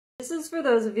This is for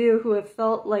those of you who have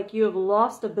felt like you have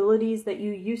lost abilities that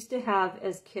you used to have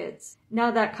as kids.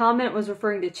 Now, that comment was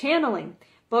referring to channeling,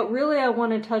 but really I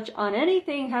want to touch on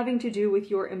anything having to do with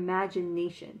your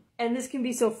imagination. And this can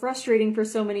be so frustrating for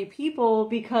so many people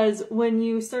because when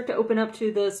you start to open up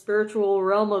to the spiritual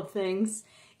realm of things,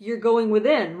 you're going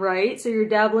within, right? So you're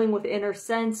dabbling with inner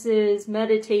senses,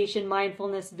 meditation,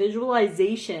 mindfulness,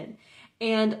 visualization,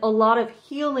 and a lot of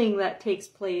healing that takes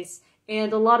place,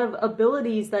 and a lot of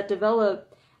abilities that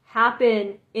develop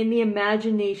happen in the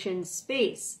imagination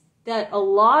space that a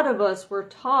lot of us were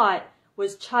taught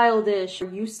was childish or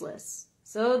useless.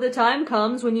 So the time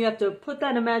comes when you have to put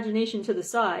that imagination to the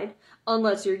side,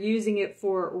 unless you're using it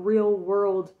for real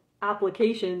world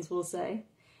applications, we'll say.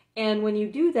 And when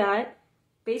you do that,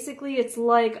 basically it's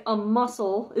like a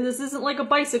muscle. This isn't like a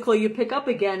bicycle you pick up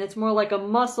again. It's more like a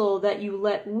muscle that you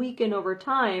let weaken over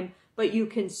time, but you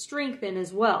can strengthen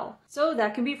as well. So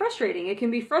that can be frustrating. It can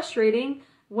be frustrating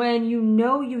when you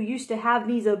know you used to have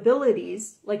these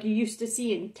abilities, like you used to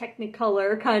see in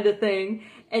Technicolor kind of thing,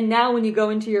 and now when you go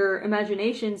into your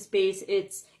imagination space,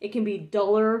 it can be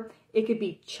duller, it could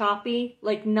be choppy,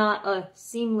 like not a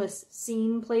seamless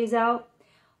scene plays out.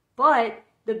 But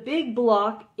the big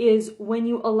block is when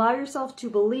you allow yourself to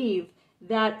believe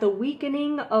that the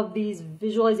weakening of these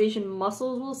visualization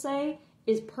muscles, we'll say,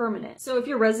 is permanent. So if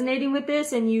you're resonating with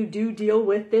this and you do deal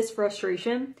with this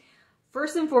frustration,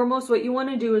 first and foremost, what you want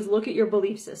to do is look at your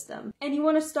belief system. And you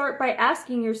want to start by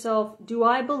asking yourself, do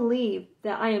I believe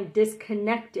that I am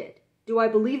disconnected? Do I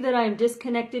believe that I am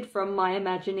disconnected from my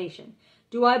imagination?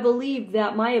 Do I believe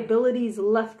that my abilities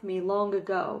left me long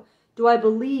ago? Do I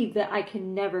believe that I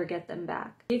can never get them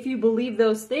back? If you believe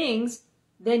those things,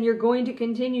 then you're going to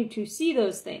continue to see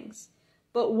those things.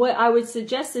 But what I would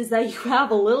suggest is that you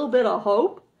have a little bit of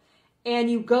hope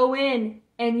and you go in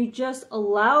and you just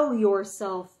allow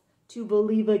yourself to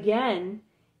believe again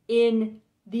in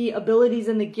the abilities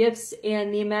and the gifts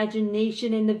and the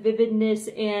imagination and the vividness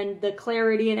and the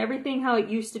clarity and everything how it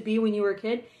used to be when you were a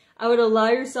kid. I would allow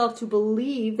yourself to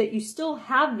believe that you still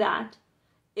have that,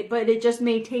 but it just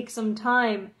may take some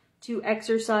time to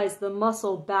exercise the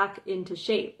muscle back into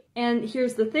shape. And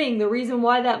here's the thing, the reason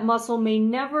why that muscle may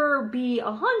never be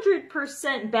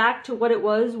 100% back to what it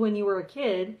was when you were a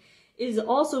kid is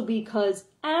also because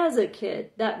as a kid,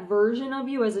 that version of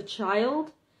you as a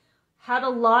child had a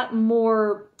lot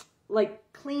more like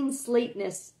clean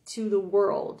slateness to the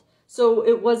world. So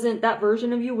it wasn't, that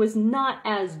version of you was not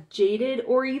as jaded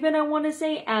or even, I want to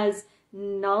say, as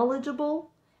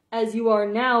knowledgeable as you are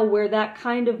now, where that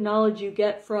kind of knowledge you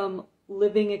get from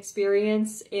living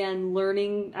experience and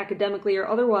learning academically or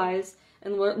otherwise,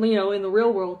 and you know, in the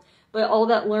real world, but all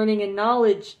that learning and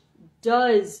knowledge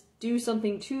does do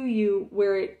something to you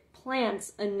where it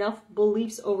plants enough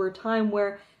beliefs over time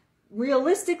where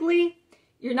realistically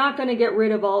you're not going to get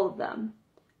rid of all of them,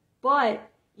 but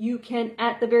you can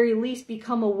at the very least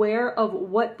become aware of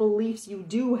what beliefs you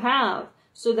do have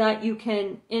so that you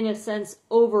can, in a sense,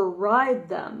 override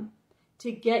them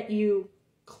to get you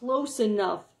close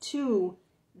enough to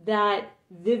that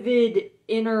vivid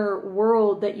inner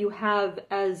world that you have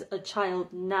as a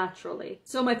child naturally.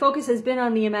 So my focus has been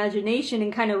on the imagination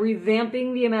and kind of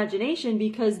revamping the imagination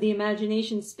because the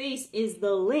imagination space is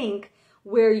the link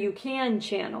where you can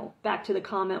channel. Back to the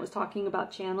comment I was talking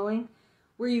about channeling,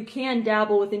 where you can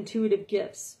dabble with intuitive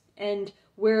gifts and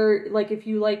where, like, if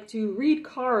you like to read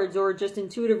cards or just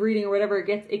intuitive reading or whatever,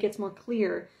 it gets more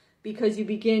clear because you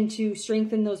begin to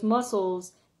strengthen those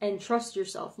muscles and trust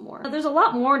yourself more. Now, there's a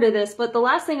lot more to this, but the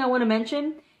last thing I want to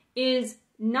mention is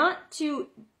not to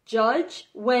judge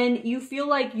when you feel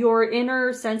like your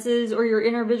inner senses or your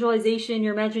inner visualization,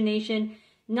 your imagination,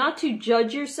 not to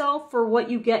judge yourself for what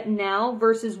you get now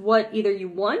versus what either you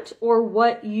want or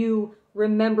what you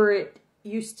remember it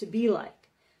used to be like.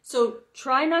 So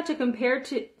try not to compare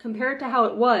it to how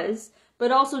it was,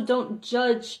 but also don't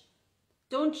judge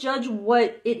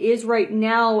what it is right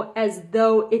now as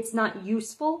though it's not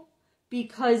useful,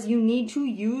 because you need to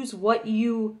use what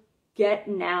you get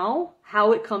now,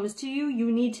 how it comes to you.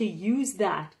 You need to use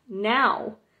that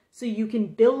now so you can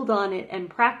build on it and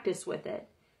practice with it,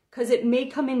 because it may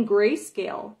come in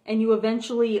grayscale and you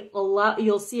eventually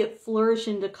you'll see it flourish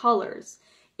into colors.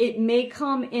 It may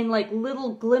come in like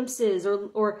little glimpses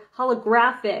or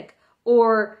holographic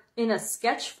or in a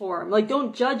sketch form. Like,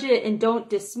 don't judge it and don't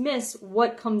dismiss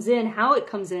what comes in, how it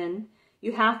comes in.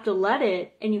 You have to let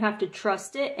it, and you have to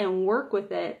trust it and work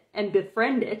with it and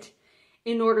befriend it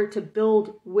in order to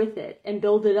build with it and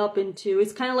build it up into,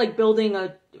 it's kind of like building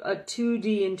a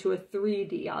 2D into a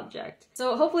 3D object.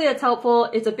 So hopefully that's helpful.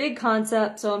 It's a big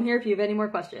concept, so I'm here if you have any more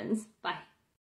questions. Bye.